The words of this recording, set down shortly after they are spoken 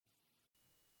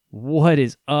What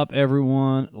is up,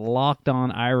 everyone? Locked On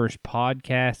Irish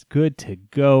podcast. Good to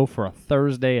go for a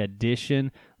Thursday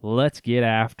edition. Let's get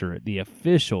after it. The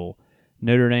official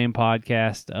Notre Dame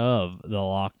podcast of the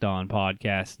Locked On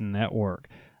Podcast Network.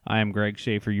 I am Greg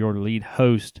Schaefer, your lead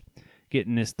host,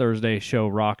 getting this Thursday show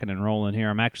rocking and rolling here.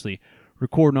 I'm actually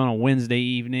recording on a Wednesday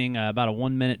evening, about a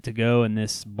 1 minute to go in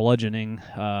this bludgeoning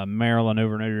Maryland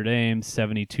over Notre Dame,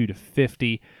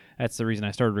 72-50. That's the reason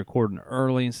I started recording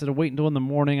early. Instead of waiting until in the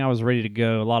morning, I was ready to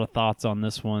go. A lot of thoughts on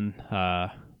this one.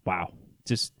 Wow.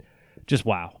 Just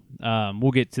wow. We'll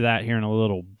get to that here in a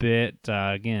little bit.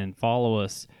 Again, follow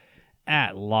us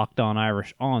at Locked On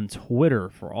Irish on Twitter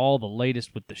for all the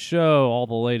latest with the show, all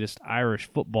the latest Irish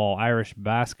football, Irish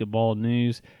basketball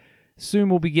news. Soon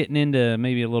we'll be getting into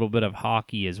maybe a little bit of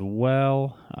hockey as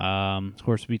well. Of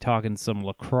course, we'll be talking some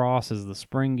lacrosse as the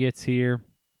spring gets here.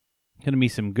 Going to be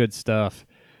some good stuff.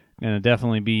 Going to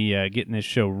definitely be getting this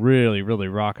show really, really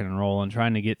rocking and rolling.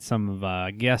 Trying to get some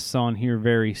of guests on here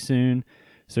very soon.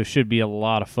 So should be a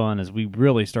lot of fun as we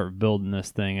really start building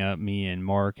this thing up. Me and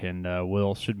Mark and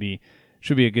Will should be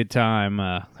a good time.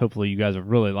 Hopefully you guys will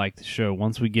really like the show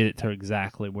once we get it to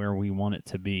exactly where we want it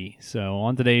to be. So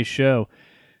on today's show,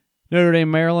 Notre Dame,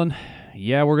 Maryland.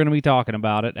 Yeah, we're going to be talking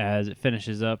about it as it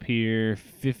finishes up here.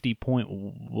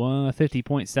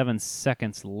 50.7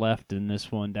 seconds left in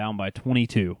this one, down by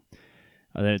 22.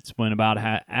 That's went about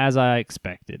as I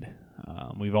expected.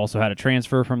 We've also had a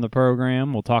transfer from the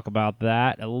program. We'll talk about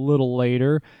that a little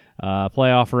later.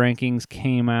 Playoff rankings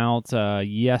came out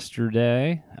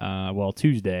yesterday.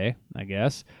 Tuesday, I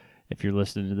guess, if you're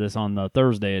listening to this on the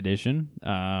Thursday edition.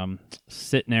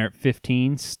 Sitting there at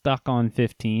 15, stuck on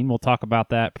 15. We'll talk about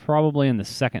that probably in the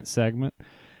second segment.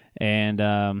 And,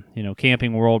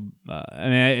 Camping World,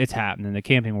 it's happening. The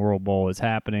Camping World Bowl is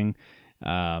happening.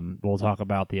 We'll talk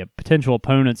about the potential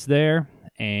opponents there.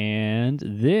 And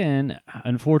then,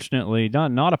 unfortunately,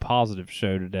 not a positive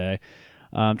show today.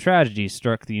 Tragedy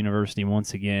struck the university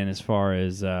once again as far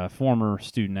as former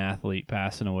student-athlete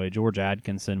passing away, George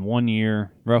Adkinson,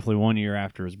 roughly 1 year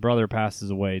after his brother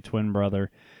passes away, twin brother.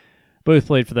 Both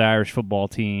played for the Irish football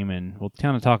team, and we'll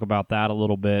kind of talk about that a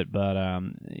little bit. But,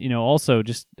 also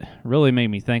just really made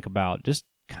me think about just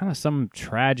kind of some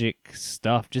tragic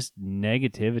stuff, just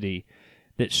negativity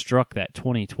that struck that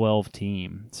 2012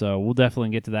 team. So we'll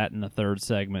definitely get to that in the third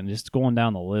segment, just going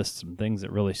down the list, some things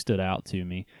that really stood out to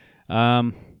me.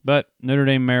 But Notre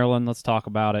Dame, Maryland, let's talk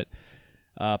about it.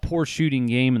 Poor shooting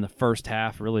game in the first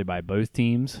half, really, by both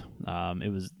teams.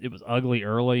 It was ugly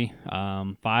early.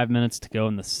 5 minutes to go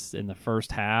in the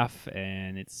first half,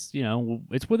 and it's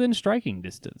within striking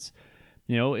distance.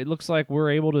 It looks like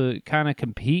we're able to kind of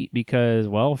compete because,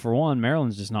 well, for one,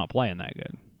 Maryland's just not playing that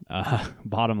good.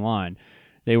 Bottom line,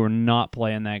 they were not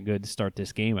playing that good to start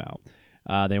this game out.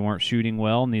 They weren't shooting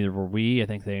well, neither were we. I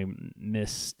think they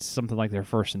missed something like their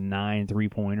first 9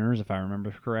 3-pointers, if I remember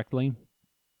correctly.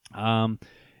 And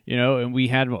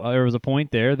there was a point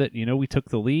there that, we took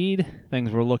the lead. Things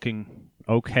were looking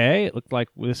okay. It looked like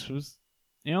this was,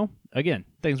 again,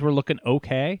 things were looking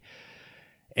okay.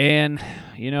 And,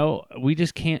 we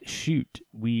just can't shoot.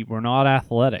 We're not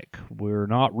athletic. We're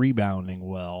not rebounding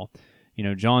well.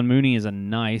 John Mooney is a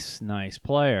nice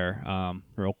player.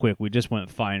 Real quick, we just went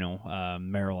final.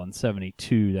 Maryland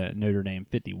 72, that Notre Dame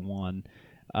 51.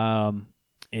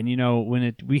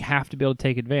 We have to be able to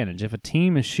take advantage. If a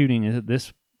team is shooting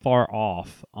this far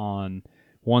off on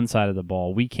one side of the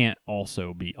ball, we can't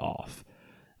also be off.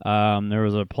 There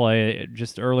was a play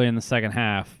just early in the second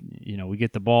half. We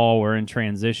get the ball, we're in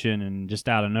transition, and just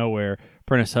out of nowhere,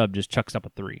 Prentice Hub just chucks up a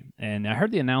 3. And I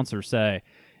heard the announcer say,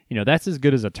 that's as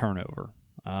good as a turnover.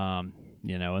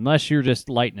 Unless you're just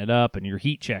lighting it up and you're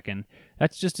heat checking,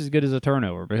 that's just as good as a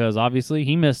turnover because obviously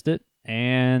he missed it,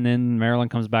 and then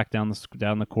Maryland comes back down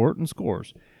the court and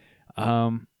scores.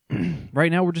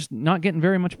 Right now we're just not getting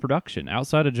very much production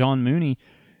outside of John Mooney.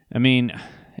 I mean,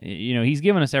 he's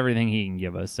given us everything he can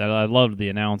give us. I loved the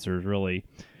announcers really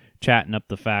chatting up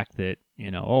the fact that,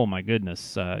 oh my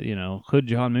goodness, could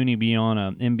John Mooney be on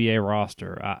an NBA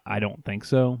roster? I don't think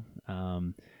so.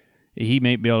 He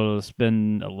may be able to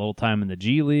spend a little time in the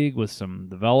G League with some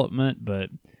development, but,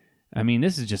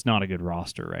 this is just not a good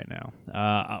roster right now.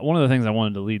 One of the things I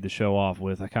wanted to lead the show off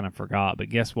with, I kind of forgot, but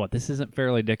guess what? This isn't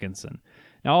Fairleigh Dickinson.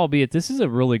 Now, albeit this is a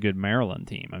really good Maryland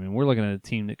team. We're looking at a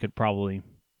team that could probably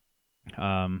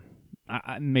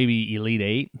maybe Elite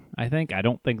 8, I think. I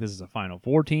don't think this is a Final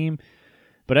Four team.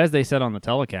 But as they said on the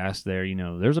telecast there,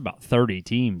 there's about 30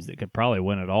 teams that could probably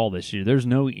win it all this year. There's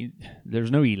no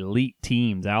elite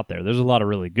teams out there. There's a lot of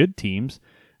really good teams,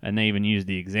 and they even used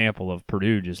the example of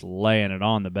Purdue just laying it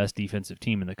on the best defensive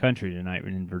team in the country tonight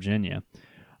in Virginia.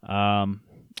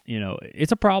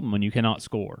 It's a problem when you cannot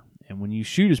score. And when you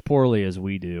shoot as poorly as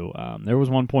we do, there was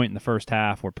one point in the first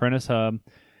half where Prentice Hub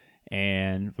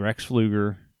and Rex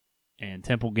Pfluger and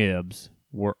Temple Gibbs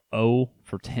were 0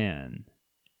 for 10.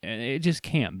 And it just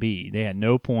can't be. They had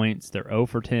no points. They're 0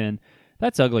 for 10.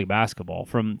 That's ugly basketball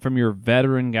from your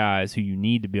veteran guys who you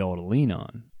need to be able to lean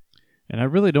on. And I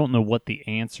really don't know what the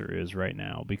answer is right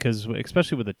now because,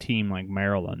 especially with a team like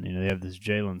Maryland, they have this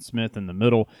Jalen Smith in the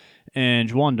middle, and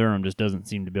Juwan Durham just doesn't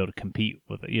seem to be able to compete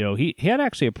with it. He had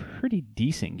actually a pretty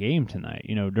decent game tonight.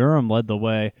 Durham led the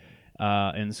way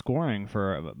in scoring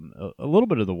for a little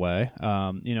bit of the way.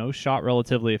 Shot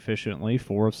relatively efficiently,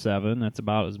 4 of 7. That's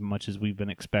about as much as we've been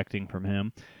expecting from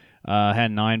him.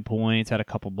 Had 9 points, had a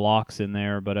couple blocks in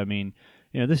there, but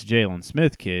this Jalen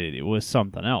Smith kid, it was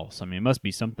something else. It must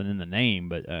be something in the name,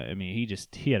 but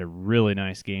he had a really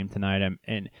nice game tonight.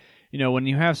 And when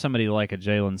you have somebody like a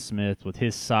Jalen Smith with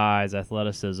his size,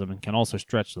 athleticism, and can also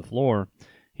stretch the floor,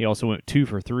 he also went 2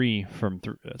 for 3 from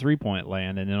 3-point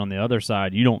land. And then on the other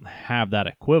side, you don't have that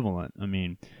equivalent.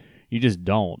 You just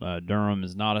don't. Durham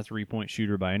is not a 3-point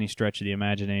shooter by any stretch of the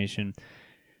imagination.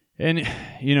 And,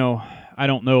 I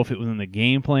don't know if it was in the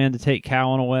game plan to take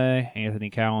Cowan away. Anthony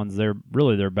Cowan's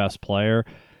really their best player.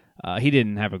 He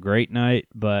didn't have a great night,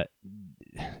 but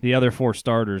the other 4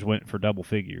 starters went for double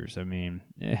figures. And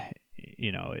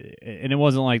it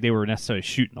wasn't like they were necessarily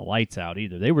shooting the lights out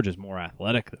either. They were just more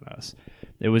athletic than us.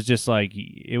 It was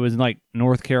like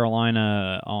North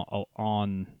Carolina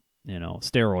on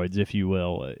steroids, if you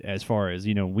will, as far as,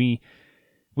 we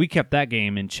kept that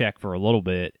game in check for a little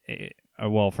bit.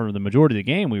 Well, for the majority of the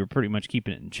game, we were pretty much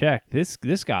keeping it in check. This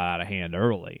got out of hand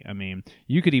early.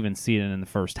 You could even see it in the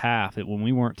first half that when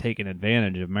we weren't taking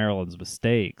advantage of Maryland's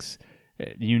mistakes,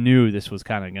 you knew this was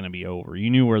kind of going to be over. You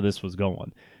knew where this was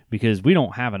going because we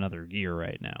don't have another gear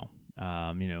right now.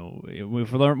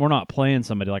 If we're not playing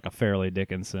somebody like a Fairleigh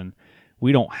Dickinson,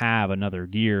 we don't have another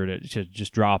gear to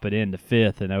just drop it into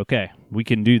fifth and, okay, we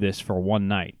can do this for one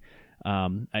night.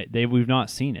 We've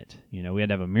not seen it. We had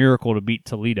to have a miracle to beat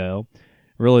Toledo.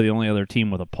 Really the only other team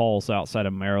with a pulse outside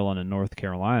of Maryland and North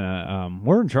Carolina.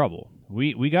 We're in trouble.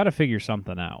 We got to figure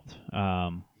something out.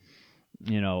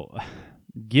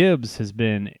 Gibbs has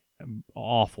been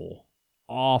awful,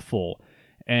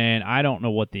 and I don't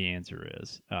know what the answer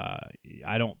is.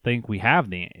 I don't think we have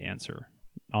the answer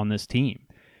on this team.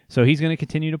 So he's going to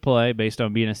continue to play based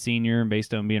on being a senior and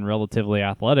based on being relatively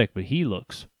athletic, but he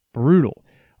looks brutal.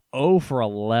 0 for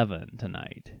 11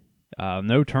 tonight.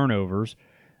 No turnovers.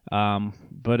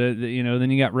 But then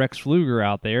you got Rex Pfluger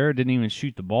out there, didn't even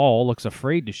shoot the ball, looks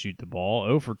afraid to shoot the ball,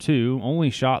 0 for 2,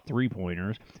 only shot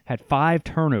 3-pointers, had 5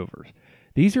 turnovers.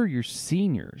 These are your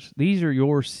seniors. These are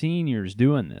your seniors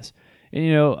doing this.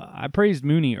 And, I praised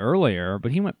Mooney earlier,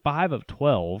 but he went 5 of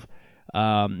 12,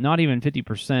 not even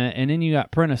 50%. And then you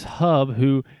got Prentice Hub,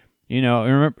 who,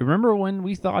 remember when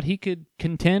we thought he could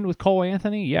contend with Cole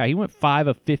Anthony? Yeah, he went 5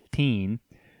 of 15.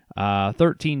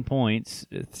 13 points,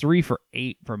 3 for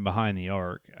 8 from behind the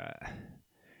arc.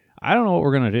 I don't know what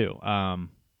we're going to do.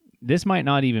 This might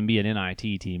not even be an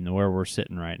NIT team where we're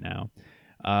sitting right now.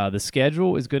 The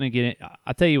schedule is going to get it.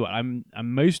 I'll tell you what, I'm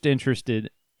most interested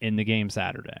in the game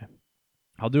Saturday.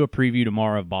 I'll do a preview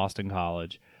tomorrow of Boston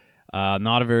College.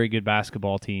 Not a very good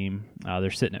basketball team.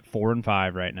 They're sitting at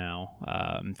 4-5 right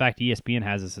now. In fact, ESPN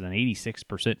has us at an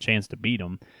 86% chance to beat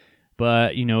them.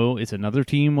 But, it's another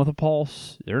team with a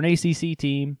pulse. They're an ACC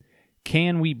team.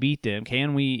 Can we beat them?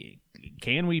 Can we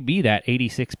be that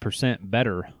 86%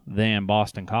 better than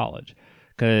Boston College?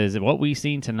 Because what we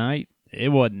seen tonight, it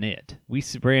wasn't it. We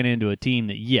ran into a team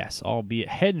that, yes, albeit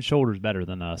head and shoulders better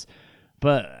than us.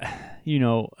 But,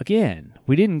 again,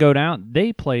 we didn't go down.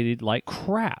 They played like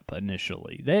crap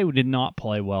initially. They did not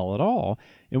play well at all,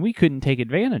 and we couldn't take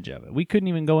advantage of it. We couldn't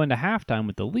even go into halftime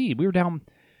with the lead. We were down.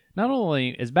 Not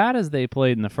only as bad as they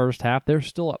played in the first half, they're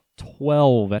still up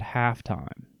 12 at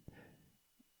halftime.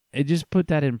 It just put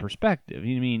that in perspective.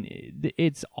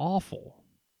 It's awful.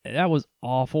 That was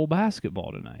awful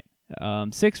basketball tonight.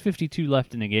 6:52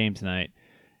 left in the game tonight.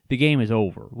 The game is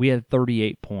over. We had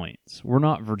 38 points. We're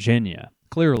not Virginia,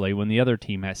 clearly, when the other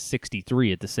team has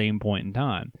 63 at the same point in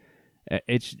time.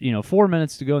 It's 4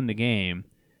 minutes to go in the game,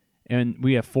 and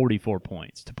we have 44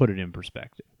 points, to put it in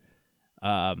perspective.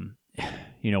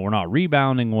 We're not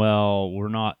rebounding well. We're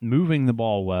not moving the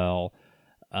ball well.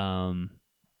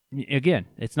 Again,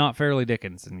 it's not Fairleigh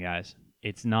Dickinson, guys.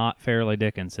 It's not Fairleigh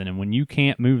Dickinson. And when you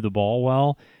can't move the ball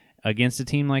well against a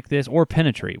team like this or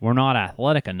penetrate, we're not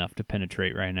athletic enough to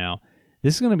penetrate right now.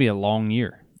 This is going to be a long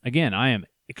year. Again, I am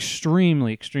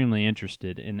extremely, extremely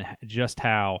interested in just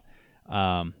how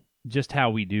just how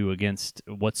we do against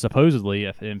what's supposedly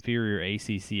an inferior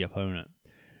ACC opponent.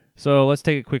 So let's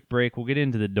take a quick break. We'll get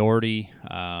into the Doherty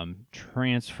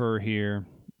transfer here,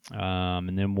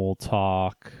 and then we'll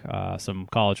talk some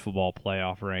college football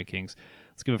playoff rankings.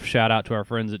 Let's give a shout out to our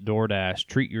friends at DoorDash.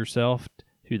 Treat yourself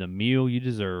to the meal you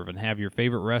deserve and have your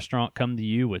favorite restaurant come to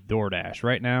you with DoorDash.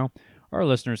 Right now, our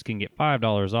listeners can get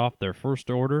 $5 off their first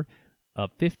order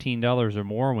of $15 or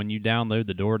more when you download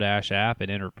the DoorDash app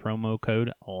and enter promo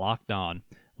code LOCKEDON.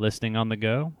 Listening on the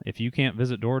go? If you can't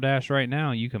visit DoorDash right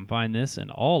now, you can find this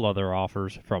and all other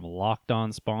offers from Locked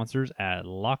On sponsors at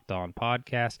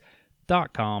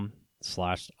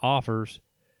lockedonpodcast.com/offers.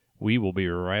 We will be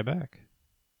right back.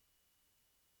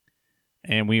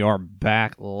 And we are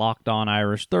back, Locked On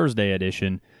Irish Thursday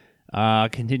edition.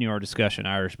 Continue our discussion,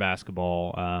 Irish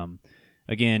basketball.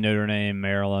 Again, Notre Dame,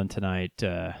 Maryland tonight.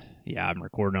 I'm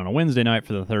recording on a Wednesday night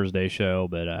for the Thursday show,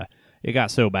 but it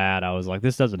got so bad, I was like,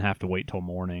 this doesn't have to wait till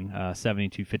morning.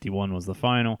 72-51 was the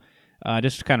final.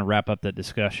 Just to kind of wrap up that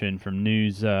discussion from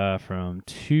news from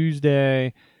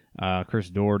Tuesday,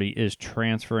 Chris Doherty is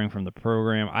transferring from the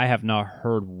program. I have not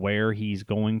heard where he's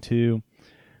going to.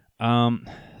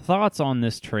 Thoughts on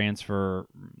this transfer?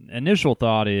 Initial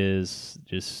thought is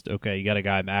just, okay, you got a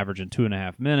guy averaging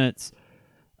 2.5 minutes.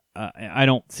 I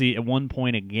don't see at one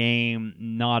point a game,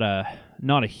 not a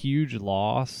huge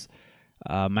loss.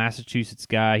 Massachusetts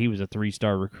guy, he was a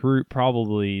 3-star recruit,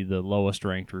 probably the lowest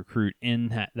ranked recruit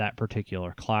in that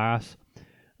particular class.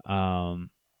 I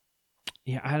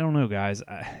don't know, guys.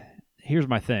 Here's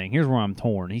my thing. Here's where I'm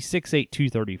torn. He's 6'8",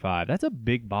 235. That's a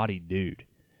big bodied dude.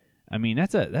 I mean,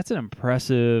 that's an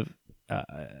impressive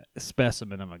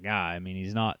specimen of a guy. I mean,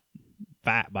 he's not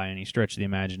fat by any stretch of the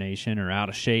imagination or out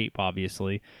of shape,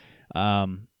 obviously.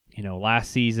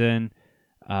 Last season,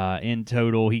 in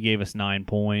total, he gave us 9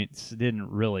 points.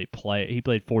 Didn't really play. He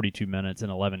played 42 minutes in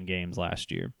 11 games last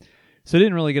year. So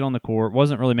didn't really get on the court.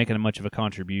 Wasn't really making much of a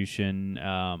contribution.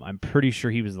 I'm pretty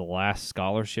sure he was the last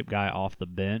scholarship guy off the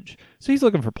bench. So he's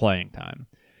looking for playing time.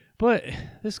 But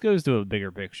this goes to a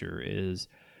bigger picture is,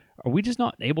 are we just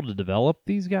not able to develop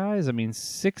these guys? I mean,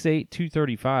 6'8",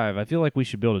 235, I feel like we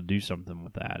should be able to do something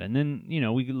with that. And then,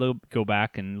 we could go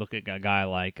back and look at a guy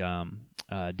like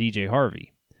DJ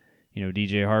Harvey.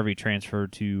 DJ Harvey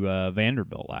transferred to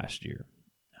Vanderbilt last year.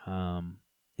 I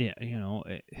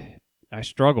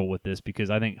struggle with this because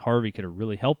I think Harvey could have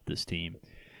really helped this team.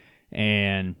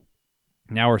 And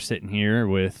now we're sitting here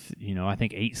with, I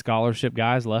think 8 scholarship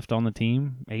guys left on the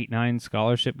team, 8-9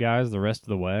 scholarship guys the rest of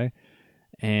the way.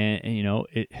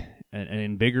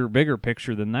 And bigger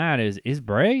picture than that is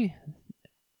Bray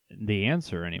the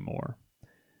answer anymore?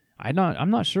 I'm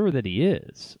not sure that he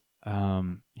is.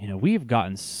 We have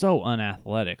gotten so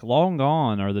unathletic. Long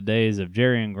gone are the days of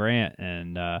Jerian Grant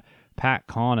and Pat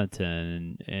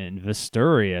Connaughton and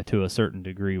Visturia to a certain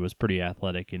degree was pretty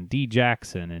athletic, and D.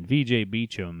 Jackson and VJ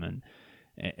Beecham and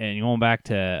going back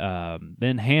to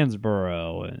Ben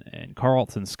Hansborough and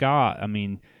Carlton Scott. I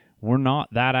mean, we're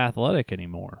not that athletic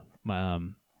anymore.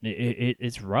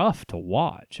 It's rough to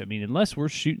watch. I mean, unless we're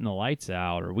shooting the lights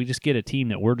out or we just get a team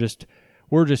that we're just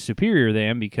superior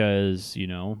than because,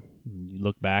 you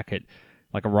look back at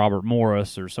like a Robert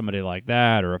Morris or somebody like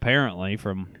that, or apparently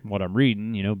from what I'm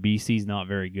reading, BC's not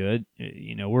very good.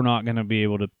 We're not going to be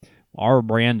able to, our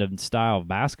brand and style of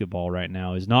basketball right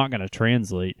now is not going to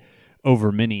translate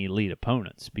over many elite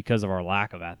opponents because of our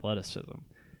lack of athleticism.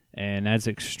 And that's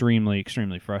extremely,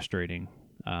 extremely frustrating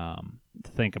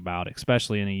to think about,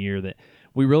 especially in a year that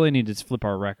we really need to flip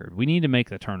our record. We need to make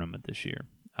the tournament this year.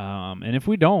 And if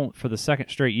we don't, for the second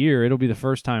straight year, it'll be the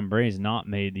first time Bray's not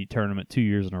made the tournament 2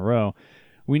 years in a row.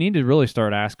 We need to really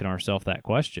start asking ourselves that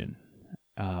question.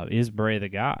 Is Bray the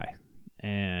guy?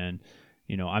 And,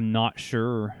 I'm not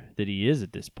sure that he is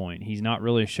at this point. He's not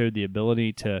really showed the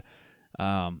ability to,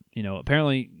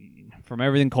 apparently from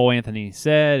everything Cole Anthony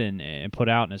said and put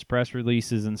out in his press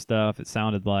releases and stuff, it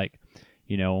sounded like,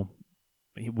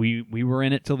 we were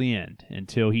in it till the end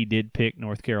until he did pick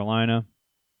North Carolina.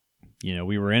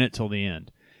 We were in it till the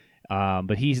end.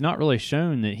 But he's not really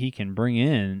shown that he can bring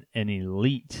in an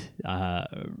elite,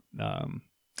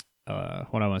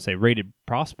 rated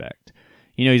prospect.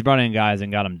 He's brought in guys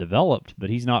and got them developed,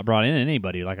 but he's not brought in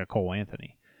anybody like a Cole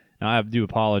Anthony. Now, I do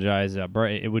apologize.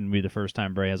 Bray, it wouldn't be the first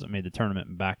time Bray hasn't made the tournament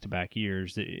in back-to-back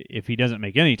years. If he doesn't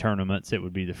make any tournaments, it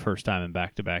would be the first time in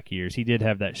back-to-back years. He did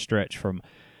have that stretch from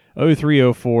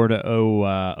 03-04 to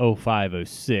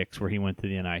 05-06 where he went to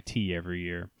the NIT every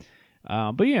year.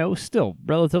 But it was still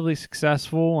relatively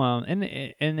successful. And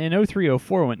in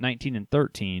 03-04 went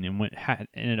 19-13 and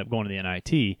ended up going to the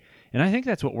NIT. And I think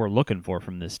that's what we're looking for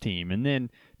from this team. And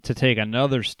then to take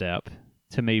another step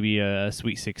to maybe a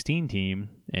Sweet 16 team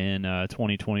in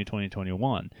 2020,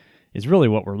 2021 is really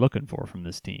what we're looking for from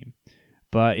this team.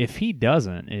 But if he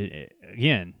doesn't,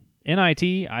 again,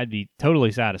 NIT, I'd be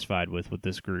totally satisfied with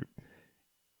this group.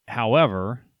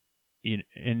 However,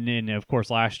 and then, of course,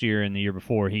 last year and the year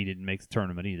before, he didn't make the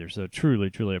tournament either. So truly,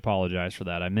 truly apologize for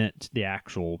that. I meant the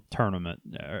actual tournament,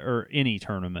 or any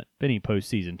tournament, any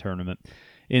postseason tournament,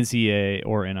 NCAA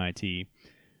or NIT.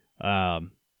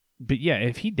 But yeah,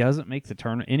 if he doesn't make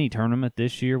any tournament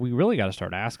this year, we really got to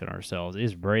start asking ourselves,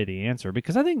 is Bray the answer?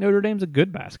 Because I think Notre Dame's a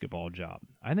good basketball job.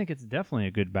 I think it's definitely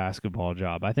a good basketball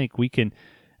job. I think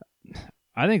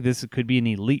this could be an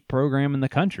elite program in the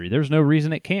country. There's no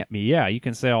reason it can't be. Yeah, you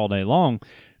can say all day long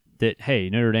that,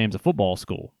 hey, Notre Dame's a football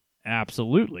school.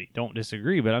 Absolutely. Don't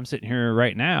disagree. But I'm sitting here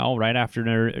right now, right after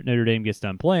Notre Dame gets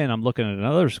done playing, I'm looking at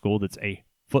another school that's a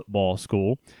football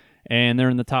school, and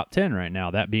they're in the top 10 right now,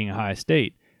 that being Ohio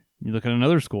State. You look at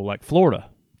another school like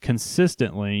Florida,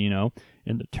 consistently,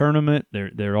 in the tournament,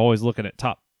 they're always looking at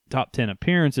top 10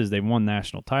 appearances. They've won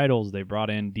national titles. They brought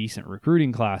in decent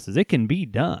recruiting classes. It can be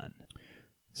done.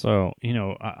 So,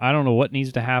 I don't know what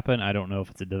needs to happen. I don't know if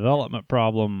it's a development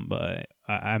problem, but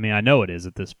I know it is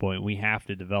at this point. We have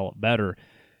to develop better.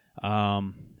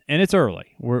 And it's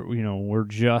early. We're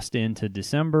just into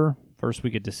December, first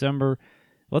week of December.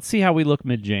 Let's see how we look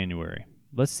mid-January.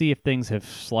 Let's see if things have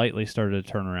slightly started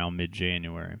to turn around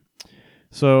mid-January.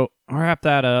 So I'll wrap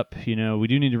that up. We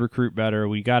do need to recruit better.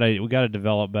 We gotta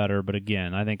develop better. But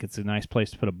again, I think it's a nice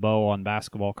place to put a bow on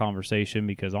basketball conversation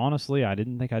because honestly, I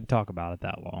didn't think I'd talk about it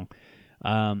that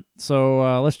long.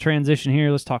 So let's transition here.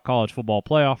 Let's talk college football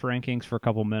playoff rankings for a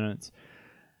couple minutes.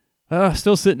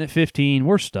 Still sitting at 15.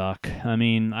 We're stuck.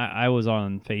 I was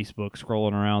on Facebook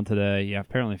scrolling around today. Yeah,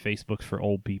 apparently Facebook's for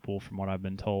old people, from what I've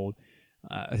been told.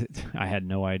 I had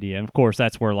no idea. And of course,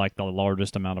 that's where the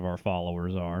largest amount of our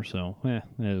followers are. So, it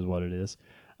is what it is.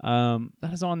 I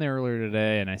was on there earlier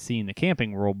today, and I seen the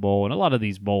Camping World Bowl. And a lot of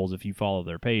these bowls, if you follow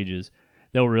their pages,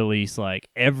 they'll release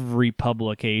every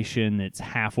publication that's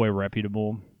halfway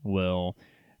reputable will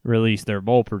release their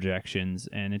bowl projections,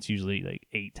 and it's usually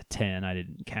 8 to 10. I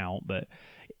didn't count, but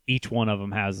each one of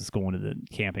them has us going to the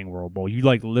Camping World Bowl. You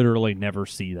literally never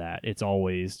see that. It's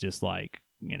always just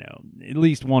at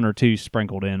least one or two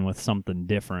sprinkled in with something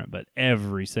different, but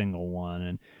every single one.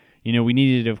 And, we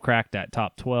needed to have cracked that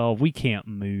top 12. We can't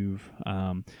move.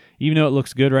 Even though it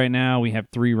looks good right now, we have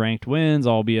 3 ranked wins,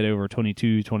 albeit over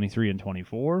 22, 23, and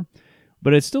 24.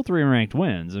 But it's still 3 ranked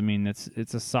wins.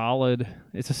 It's a solid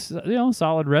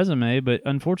resume, but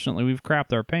unfortunately we've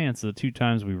crapped our pants the 2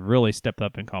 times we've really stepped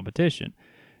up in competition.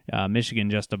 Michigan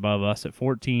just above us at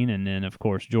 14, and then, of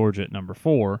course, Georgia at number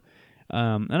 4.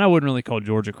 And I wouldn't really call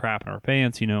Georgia crap in our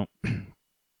pants.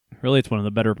 Really, it's one of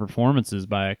the better performances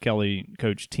by a Kelly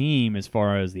coach team as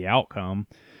far as the outcome.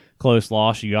 Close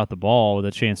loss, you got the ball with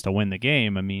a chance to win the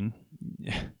game.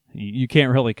 You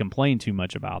can't really complain too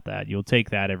much about that. You'll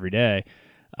take that every day,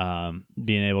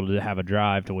 being able to have a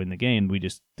drive to win the game. We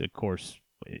just, of course,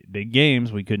 big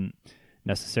games, we couldn't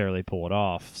necessarily pull it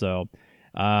off. So,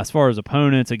 as far as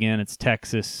opponents, again, it's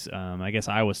Texas. I guess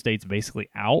Iowa State's basically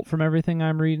out from everything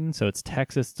I'm reading. So it's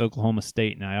Texas, it's Oklahoma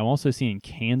State. Now, I'm also seeing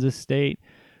Kansas State.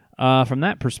 From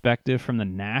that perspective, from the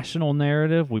national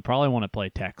narrative, we probably want to play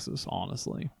Texas,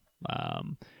 honestly.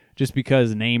 Just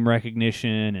because name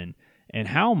recognition and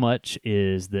how much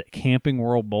is the Camping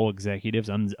World Bowl executives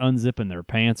unzipping their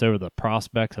pants over the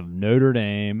prospects of Notre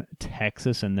Dame,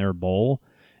 Texas, and their bowl.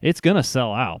 It's going to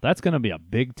sell out. That's going to be a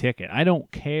big ticket. I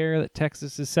don't care that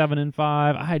Texas is 7-5.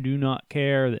 I do not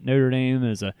care that Notre Dame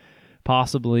is a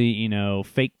possibly,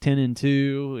 fake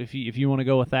 10-2, if you want to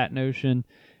go with that notion,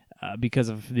 because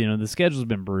of, the schedule's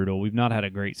been brutal. We've not had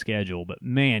a great schedule, but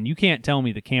man, you can't tell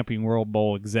me the Camping World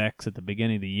Bowl execs at the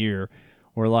beginning of the year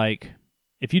were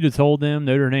if you'd have told them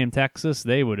Notre Dame, Texas,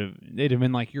 they'd have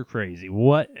been like, you're crazy.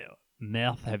 What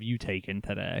meth have you taken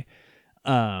today?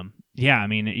 Yeah,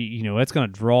 it's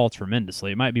going to draw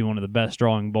tremendously. It might be one of the best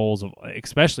drawing bowls,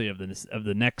 especially of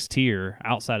the next tier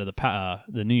outside of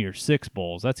the New Year's Six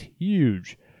bowls. That's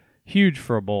huge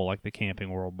for a bowl like the Camping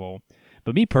World Bowl.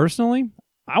 But me personally,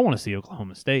 I want to see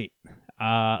Oklahoma State.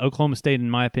 Oklahoma State,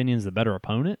 in my opinion, is the better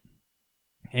opponent.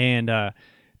 And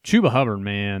Chuba Hubbard,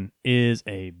 man, is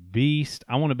a beast.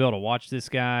 I want to be able to watch this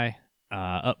guy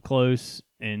up close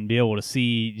and be able to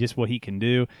see just what he can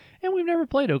do. And we've never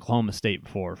played Oklahoma State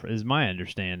before, is my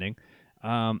understanding.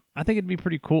 I think it'd be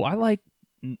pretty cool. I like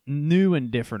new and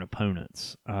different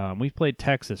opponents. We've played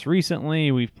Texas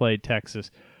recently. We've played Texas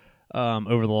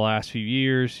over the last few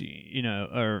years,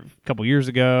 or a couple years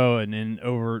ago, and then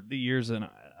over the years in the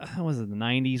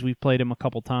 90s, we've played them a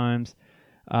couple times.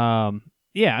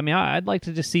 yeah, I mean, I'd like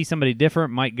to just see somebody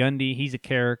different. Mike Gundy, he's a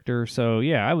character, so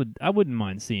yeah, I wouldn't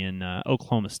mind seeing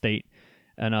Oklahoma State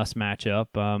and us match up.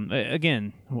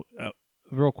 Again,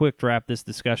 real quick to wrap this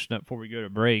discussion up before we go to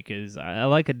break is I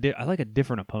like a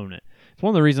different opponent. It's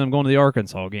one of the reasons I'm going to the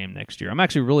Arkansas game next year. I'm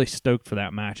actually really stoked for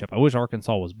that matchup. I wish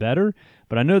Arkansas was better,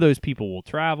 but I know those people will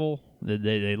travel.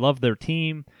 They love their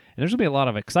team. And there's going to be a lot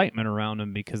of excitement around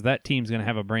them because that team's going to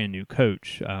have a brand new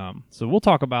coach. So we'll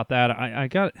talk about that. I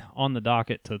got on the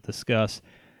docket to discuss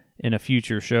in a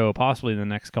future show, possibly in the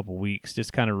next couple weeks,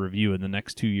 just kind of reviewing the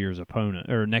next year's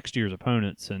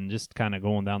opponents and just kind of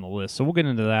going down the list. So we'll get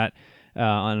into that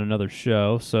on another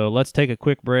show. So let's take a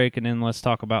quick break and then let's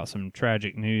talk about some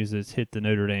tragic news that's hit the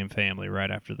Notre Dame family right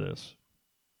after this.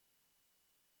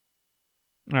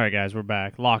 All right, guys, we're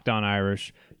back. Locked On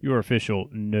Irish, your official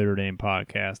Notre Dame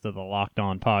podcast of the Locked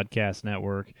On Podcast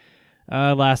Network.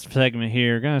 Last segment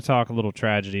here, going to talk a little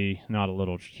tragedy, not a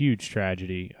little, huge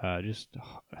tragedy.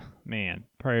 Man,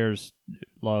 prayers,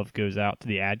 love goes out to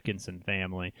the Atkinson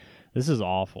family. This is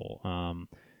awful.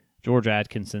 George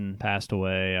Atkinson passed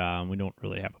away. We don't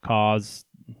really have a cause.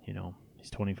 You know, he's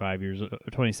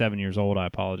 27 years old. I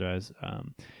apologize.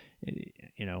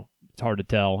 It's hard to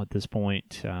tell at this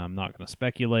point. I'm not going to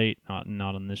speculate,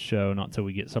 not on this show, not until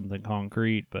we get something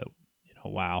concrete. But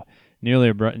wow, nearly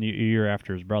a year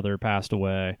after his brother passed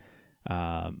away,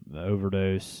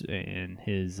 overdose, and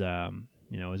his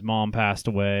his mom passed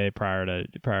away prior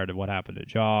to what happened to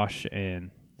Josh, and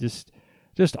just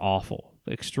awful,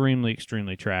 extremely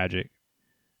tragic.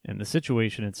 And the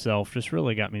situation itself just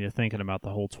really got me to thinking about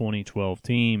the whole 2012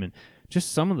 team and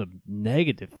just some of the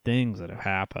negative things that have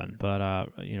happened. But,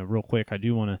 real quick, I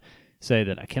do want to say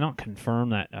that I cannot confirm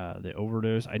that the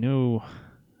overdose. I know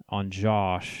on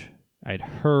Josh, I'd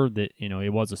heard that,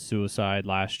 it was a suicide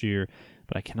last year,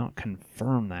 but I cannot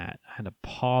confirm that. I had to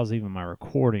pause even my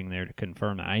recording there to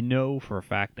confirm that. I know for a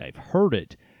fact I've heard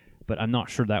it, but I'm not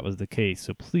sure that was the case.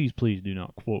 So please do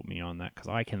not quote me on that because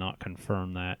I cannot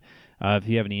confirm that. If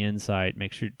you have any insight,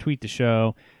 make sure to tweet the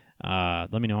show.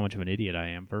 Let me know how much of an idiot I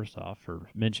am, first off, for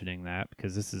mentioning that,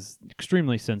 because this is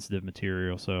extremely sensitive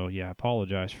material. So, yeah, I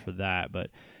apologize for that.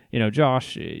 But,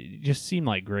 Josh, just seemed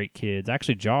like great kids.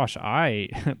 Actually, Josh,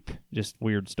 just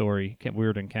weird story,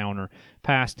 weird encounter,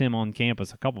 passed him on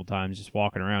campus a couple times just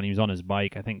walking around. He was on his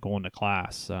bike, I think, going to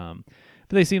class.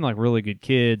 But they seemed like really good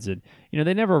kids. And,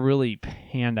 they never really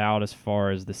panned out as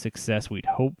far as the success we'd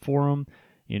hoped for them.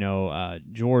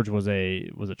 George was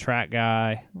a track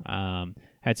guy,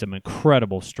 had some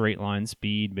incredible straight line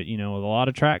speed, but, a lot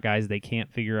of track guys, they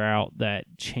can't figure out that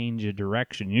change of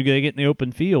direction. They get in the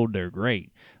open field, they're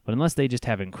great. But unless they just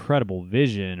have incredible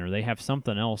vision or they have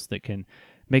something else that can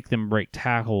make them break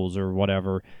tackles or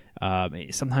whatever,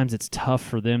 sometimes it's tough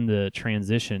for them to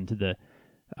transition to the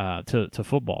to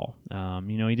football.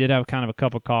 He did have kind of a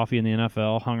cup of coffee in the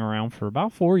NFL, hung around for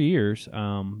about 4 years.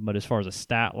 But as far as a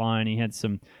stat line, he had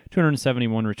some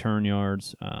 271 return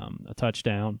yards, a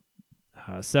touchdown,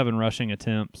 7 rushing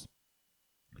attempts,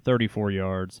 34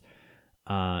 yards.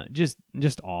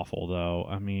 Just awful, though.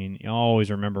 I mean, you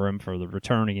always remember him for the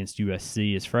return against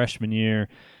USC his freshman year.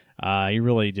 He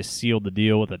really just sealed the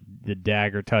deal with the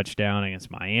dagger touchdown against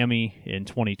Miami in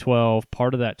 2012,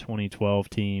 part of that 2012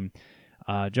 team.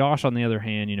 Josh, on the other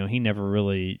hand, he never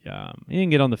really he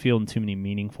didn't get on the field in too many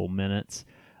meaningful minutes.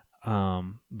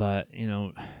 But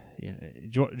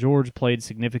George played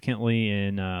significantly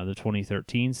in the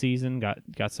 2013 season.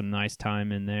 Got some nice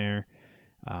time in there.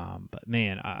 But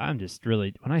man, I'm just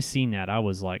really, when I seen that, I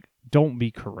was like, don't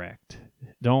be correct,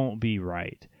 don't be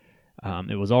right.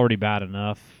 It was already bad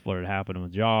enough what had happened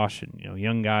with Josh, and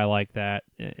young guy like that,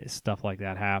 stuff like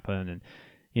that happened, and.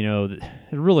 It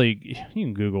really, you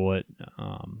can Google it,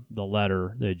 the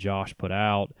letter that Josh put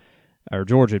out, or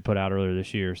George had put out earlier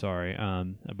this year,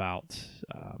 about,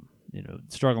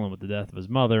 struggling with the death of his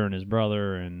mother and his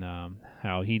brother, and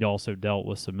how he'd also dealt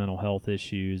with some mental health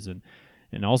issues.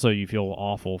 And also you feel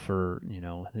awful for,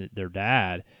 their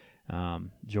dad,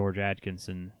 George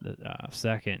Atkinson,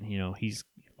 second. He's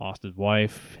lost his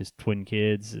wife, his twin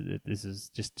kids. This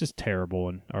is just terrible,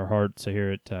 and our hearts are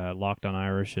here at Locked On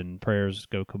Irish, and prayers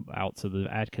go out to the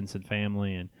Atkinson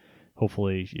family, and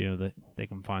hopefully that they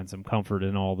can find some comfort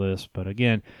in all this. But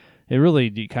again, it really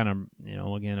kind of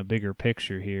again, a bigger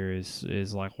picture here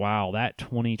is like, wow, that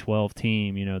 2012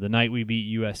 team, the night we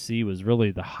beat USC was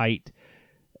really the height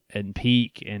and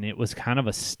peak, and it was kind of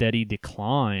a steady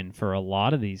decline for a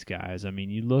lot of these guys. I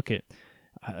mean, you look at,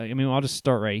 I'll just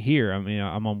start right here.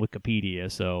 I'm on Wikipedia,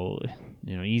 so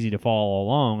easy to follow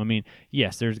along. I mean,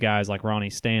 yes, there's guys like Ronnie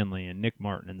Stanley and Nick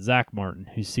Martin and Zach Martin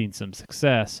who's seen some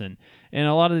success, and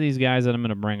a lot of these guys that I'm going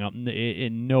to bring up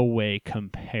in no way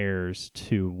compares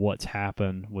to what's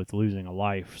happened with losing a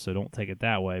life, so don't take it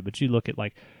that way. But you look at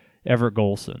like Everett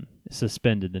Golson,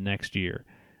 suspended the next year.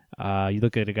 You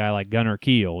look at a guy like Gunnar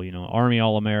Kiel, Army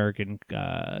All-American,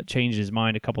 changed his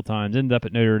mind a couple times, ended up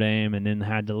at Notre Dame, and then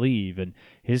had to leave, and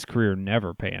his career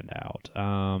never panned out.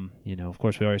 Of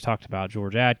course, we always talked about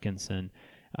George Atkinson.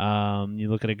 You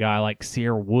look at a guy like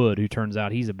Sierra Wood, who turns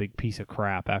out he's a big piece of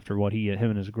crap after what him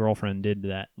and his girlfriend did to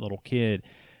that little kid.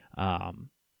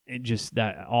 Just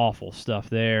that awful stuff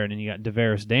there. And then you got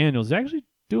DeVaris Daniels, actually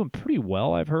doing pretty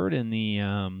well, I've heard, in the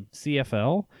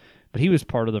CFL. But he was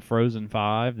part of the Frozen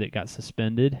Five that got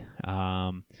suspended.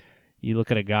 You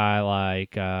look at a guy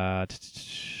like,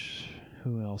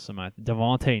 who else am I?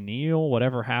 Devontae Neal,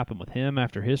 whatever happened with him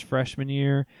after his freshman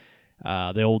year.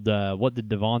 The old, what did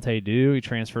Devontae do? He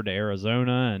transferred to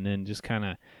Arizona and then just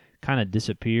kind of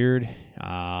disappeared.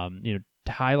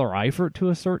 Tyler Eifert to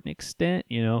a certain extent,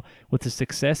 with the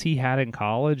success he had in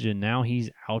college, and now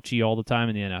he's ouchy all the time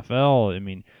in the NFL. I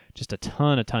mean, just a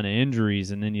ton of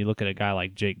injuries. And then you look at a guy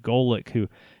like Jake Golick, who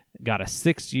got a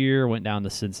 6th year, went down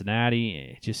to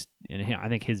Cincinnati. And I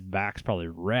think his back's probably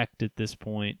wrecked at this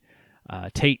point.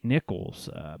 Tate Nichols,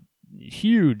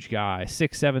 huge guy,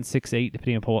 6'7", 6'8",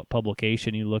 depending on what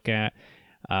publication you look at.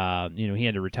 He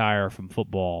had to retire from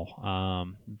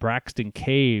football. Braxton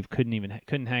Cave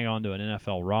couldn't hang on to an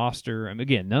NFL roster. And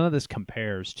again, none of this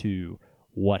compares to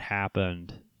what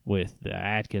happened with the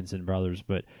Atkinson brothers,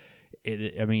 but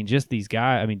just these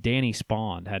guys. Danny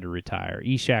Spond had to retire.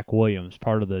 Ishaq Williams,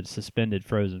 part of the suspended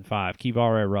Frozen Five.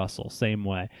 Kivare Russell, same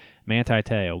way. Manti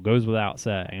Te'o, goes without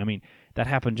saying. That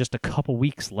happened just a couple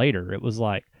weeks later. It was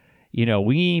like,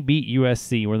 we beat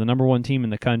USC. We're the number 1 team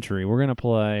in the country. We're going to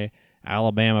play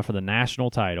Alabama for the national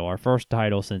title, our first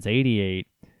title since '88,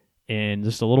 in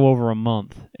just a little over a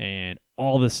month, and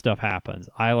all this stuff happens.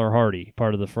 Eiler Hardy,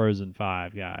 part of the Frozen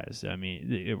Five guys,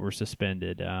 it were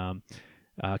suspended.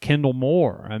 Kendall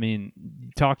Moore, you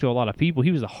talk to a lot of people,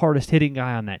 he was the hardest hitting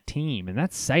guy on that team, and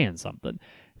that's saying something,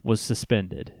 was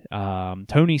suspended.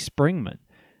 Tony Springman,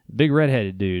 big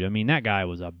redheaded dude, that guy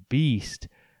was a beast.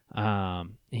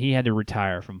 He had to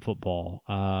retire from football.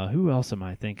 Who else am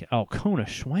I thinking? Oh, Kona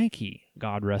Schwanke,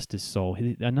 God rest his soul.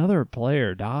 Another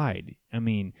player died.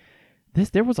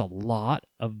 There was a lot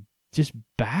of just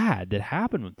bad that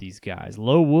happened with these guys.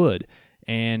 Low Wood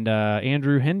and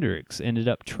Andrew Hendricks ended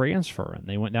up transferring.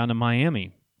 They went down to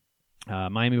Miami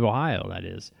of Ohio, that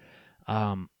is.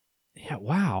 Yeah,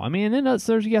 wow. And then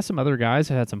you got some other guys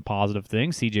who had some positive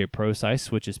things. CJ Prosise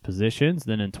switches positions,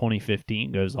 then in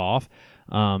 2015 goes off,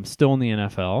 still in the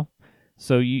NFL.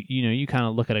 So you kind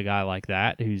of look at a guy like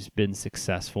that who's been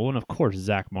successful, and of course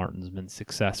Zach Martin's been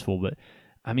successful. But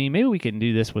maybe we can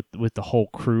do this with the whole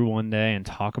crew one day and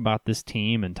talk about this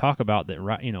team and talk about that.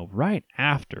 Right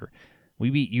after we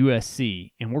beat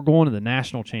USC, and we're going to the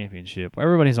national championship.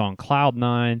 Everybody's on cloud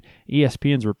 9.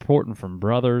 ESPN's reporting from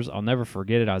Brothers. I'll never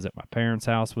forget it. I was at my parents'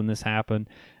 house when this happened.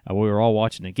 We were all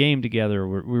watching the game together.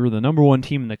 We were the number 1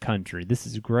 team in the country. This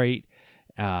is great.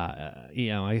 Like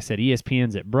I said,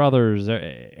 ESPN's at Brothers.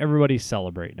 Everybody's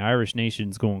celebrating. Irish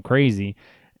Nation's going crazy.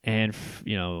 And,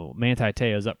 Manti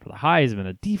Te'o's up for the Heisman,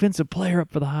 a defensive player up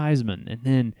for the Heisman. And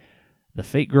then the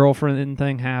fake girlfriend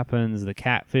thing happens, the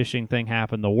catfishing thing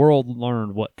happened. The world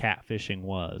learned what catfishing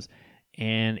was,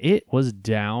 and it was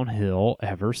downhill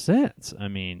ever since.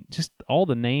 Just all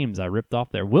the names I ripped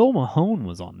off there. Will Mahone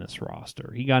was on this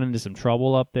roster. He got into some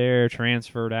trouble up there,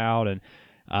 transferred out, and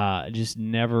just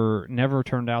never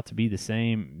turned out to be the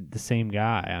same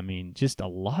guy. Just a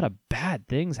lot of bad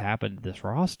things happened to this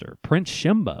roster. Prince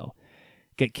Shimbo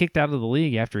got kicked out of the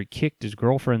league after he kicked his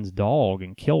girlfriend's dog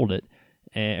and killed it.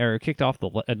 Or kicked off the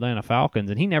Atlanta Falcons,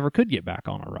 and he never could get back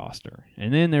on a roster.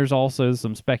 And then there's also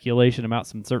some speculation about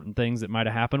some certain things that might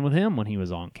have happened with him when he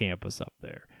was on campus up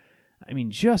there.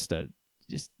 Just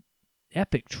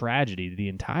epic tragedy to the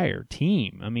entire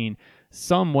team.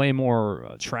 Some way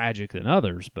more tragic than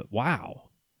others, but wow.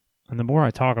 And the more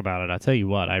I talk about it, I tell you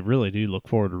what, I really do look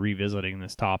forward to revisiting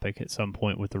this topic at some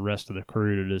point with the rest of the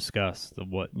crew to discuss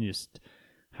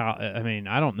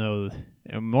I don't know.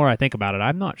 The more I think about it,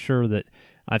 I'm not sure that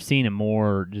I've seen a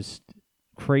more just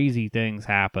crazy things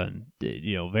happen,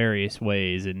 various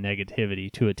ways and negativity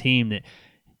to a team that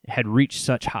had reached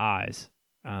such highs.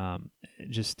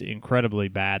 Just incredibly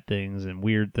bad things and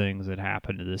weird things that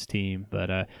happened to this team.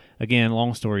 But again,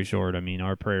 long story short,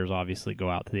 our prayers obviously go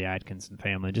out to the Atkinson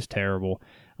family. Just terrible.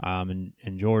 And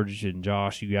George and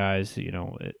Josh, you guys,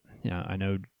 I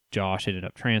know Josh ended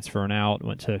up transferring out,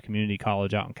 went to community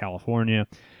college out in California.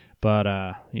 But,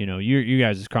 you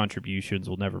guys' contributions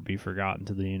will never be forgotten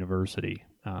to the university.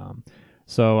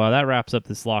 So that wraps up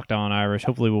this Locked On Irish.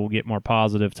 Hopefully we'll get more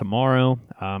positive tomorrow.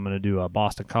 I'm going to do a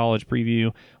Boston College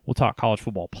preview. We'll talk college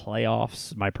football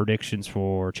playoffs, my predictions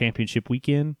for championship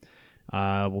weekend.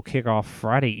 We'll kick off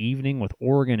Friday evening with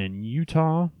Oregon and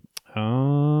Utah.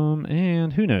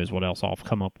 And who knows what else I'll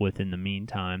come up with in the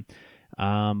meantime.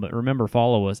 But remember,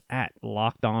 follow us at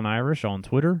Locked On Irish on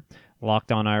Twitter.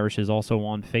 Locked On Irish is also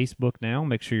on Facebook now.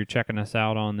 Make sure you're checking us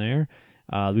out on there.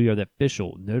 We are the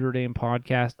official Notre Dame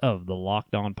podcast of the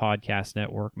Locked On Podcast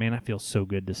Network. Man, that feels so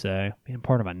good to say. Being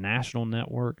part of a national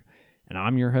network, and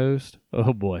I'm your host.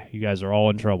 Oh boy, you guys are all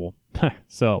in trouble.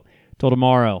 So, till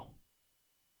tomorrow,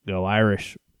 go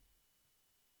Irish.